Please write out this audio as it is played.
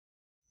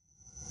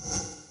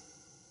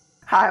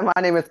Hi,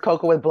 my name is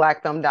Coco with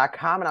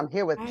blackfilm.com, and I'm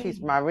here with Hi.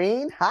 Cheech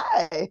Marin.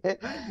 Hi.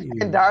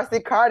 And Hey. D'Arcy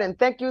Carden.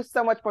 Thank you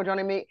so much for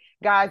joining me.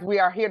 Guys, we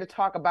are here to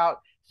talk about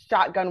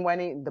Shotgun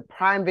Wedding, the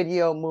Prime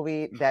Video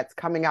movie that's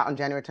coming out on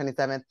January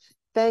 27th.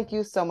 Thank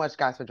you so much,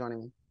 guys, for joining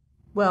me.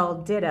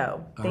 Well,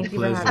 ditto. Our Thank you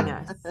for having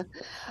pleasure. us.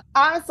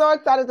 I'm so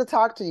excited to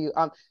talk to you.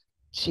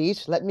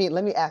 Cheech, let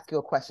me ask you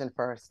a question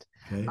first.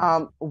 Okay.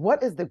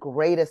 What is the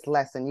greatest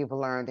lesson you've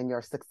learned in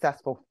your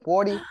successful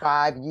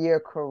 45-year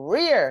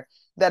career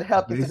that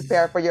helped you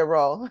prepare Please for your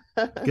role?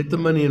 get the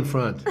money in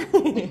front.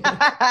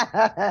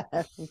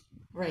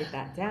 Write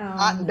that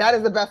down. That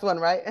is the best one,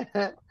 right?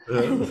 Uh,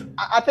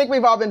 I think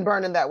we've all been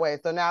burned in that way.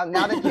 So now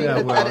that Cheech yeah, has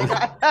said well, it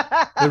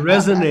it,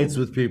 resonates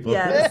with people.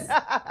 Yes.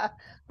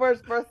 for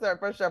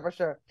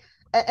sure.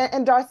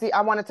 And D'Arcy,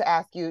 I wanted to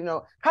ask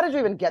you, how did you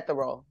even get the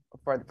role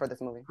for this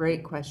movie?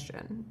 Great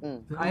question.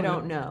 Mm. I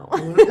don't know.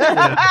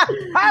 Yeah.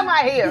 How am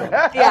I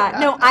here? Yeah,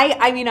 no,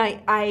 I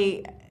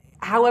mean,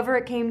 however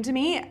it came to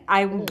me,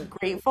 I'm Mm.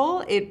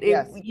 grateful.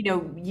 Yes.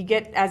 You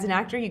get, as an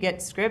actor, you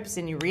get scripts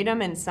and you read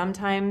them, and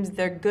sometimes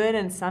they're good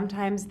and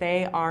sometimes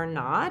they are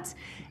not.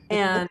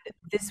 And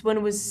this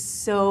one was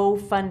so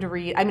fun to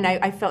read. I mean,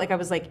 I felt like I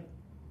was like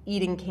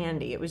eating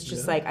candy. It was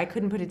just Yeah. like I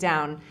couldn't put it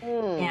down.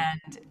 Mm.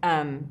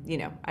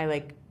 And I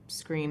like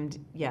screamed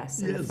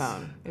yes in the Yes.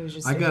 phone. It was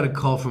just I like, got a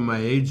call from my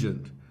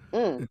agent.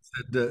 Mm. It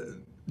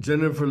said,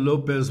 Jennifer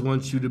Lopez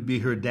wants you to be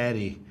her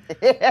daddy.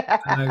 And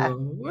I go,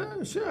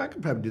 well, sure, I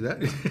can probably do that.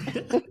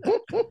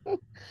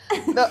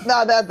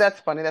 No, that's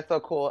funny. That's so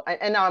cool.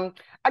 And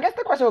I guess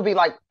the question would be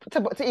like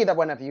to either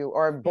one of you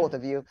or yeah. both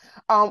of you,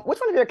 which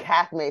one of your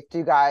castmates do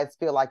you guys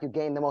feel like you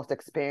gained the most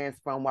experience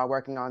from while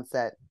working on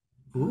set?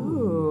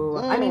 Ooh. Ooh,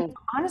 I mean, Mm.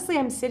 honestly,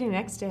 I'm sitting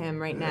next to him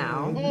right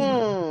now.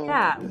 Mm.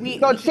 Yeah,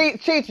 So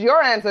Cheech,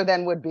 your answer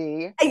then would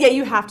be. yeah,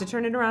 you have to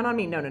turn it around on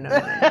me. No, no, no, no, no,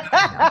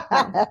 no,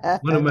 no, no,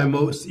 One of my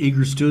most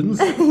eager students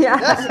no.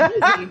 Yeah,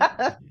 easy.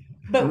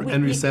 But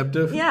and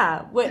receptive.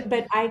 yeah,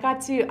 but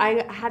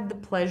I had the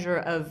pleasure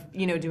of,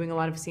 doing a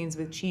lot of scenes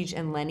with Cheech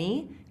and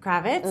Lenny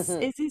Kravitz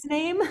Mhm. is his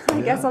name.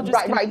 I guess Yeah. I'll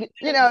just Right.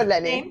 his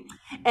Lenny. name.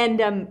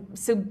 And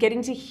so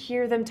getting to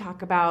hear them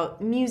talk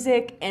about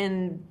music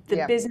and the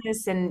Yeah.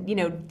 business and,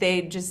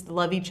 they just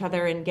love each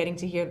other and getting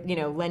to hear,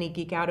 Lenny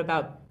geek out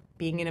about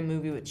being in a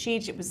movie with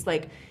Cheech,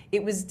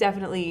 it was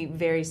definitely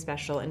very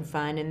special and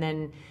fun. And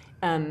then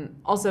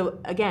also,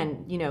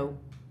 again,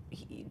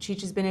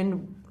 Cheech has been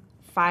in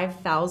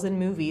 5,000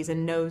 movies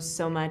and knows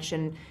so much.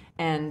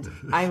 And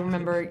I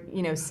remember,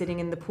 sitting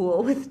in the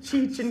pool with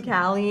Cheech and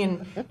Callie,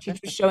 and Cheech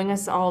was showing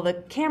us all the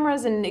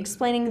cameras and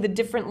explaining the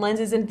different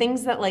lenses and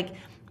things that, like,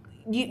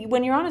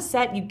 when you're on a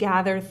set, you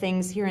gather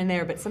things here and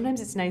there, but sometimes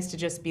it's nice to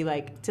just be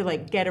like, to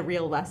like get a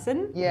real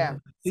lesson. Yeah.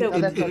 It, So, No,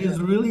 it, that's so it is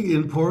true. really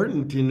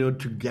important,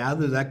 to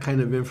gather that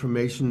kind of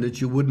information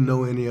that you wouldn't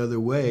know any other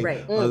way,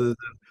 right. Mm. other than,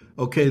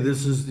 okay,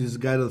 he's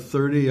got a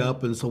 30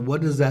 up, and so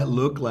what does that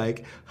look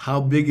like? How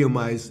big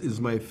is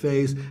my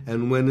face,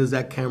 and when is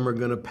that camera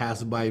going to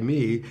pass by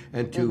me?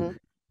 And Hmm.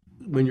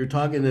 when you're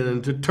talking,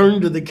 and to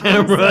turn to the Honestly,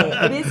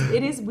 camera.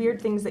 it is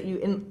weird things that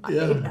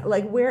Yeah.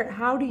 like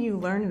how do you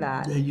learn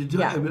that? Yeah, you do.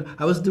 I Yeah. mean,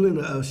 I was doing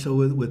a show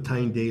with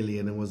Tyne Daly,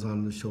 and I was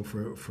on the show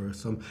for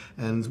some,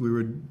 and we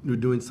were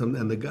doing some,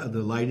 and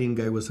the lighting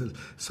guy was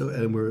so,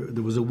 and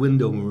there was a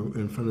window, and we were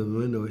in front of the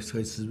window, so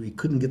he says he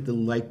couldn't get the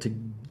light to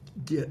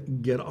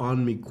get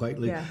on me quite,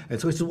 Yeah. and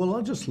so he said, well,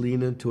 I'll just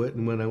lean into it,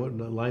 and when I went in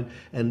the line,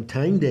 and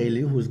Tyne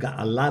Daly, who's got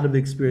a lot of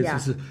experience, he Yeah.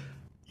 said,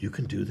 you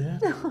can do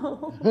that?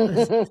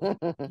 I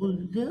said, well,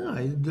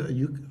 yeah,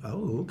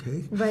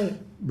 okay. Right.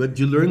 But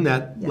you learn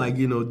that, Yeah. like,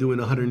 doing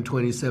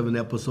 127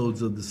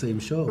 episodes of the same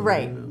show,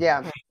 right? Right.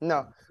 Yeah,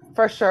 no,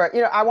 for sure.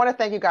 I want to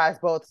thank you guys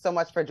both so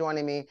much for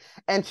joining me.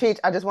 And Cheech,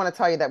 I just want to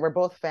tell you that we're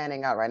both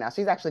fanning out right now.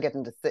 She's actually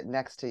getting to sit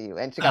next to you,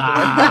 and she got to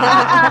work.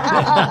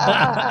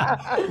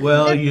 Ah.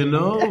 Well,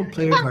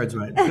 play your cards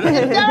right.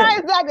 Yeah,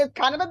 exactly. It's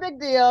kind of a big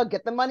deal.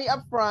 Get the money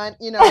up front.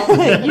 You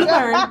learn.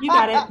 You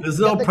got it. There's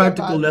Get no the good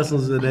practical part.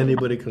 lessons that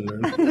anybody can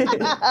learn.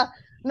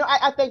 No,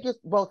 I thank you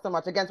both so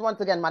much. Once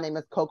again, my name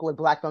is Coco with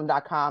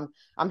blackfilm.com.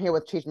 I'm here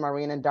with Cheech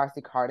Marin and D'Arcy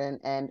Carden,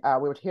 and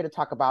we were here to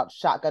talk about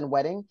Shotgun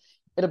Wedding.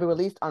 It'll be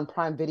released on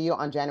Prime Video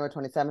on January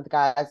 27th,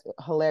 guys.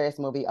 Hilarious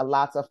movie,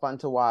 lots of fun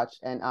to watch,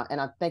 and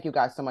I thank you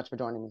guys so much for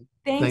joining me.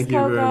 Thanks, Thank you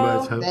very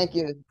much. Coco. Thank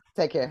you.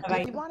 Take care.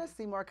 Bye-bye. If you want to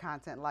see more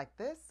content like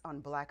this on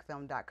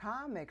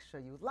blackfilm.com, make sure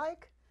you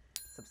like,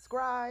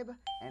 subscribe,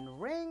 and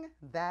ring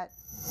that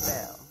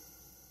bell.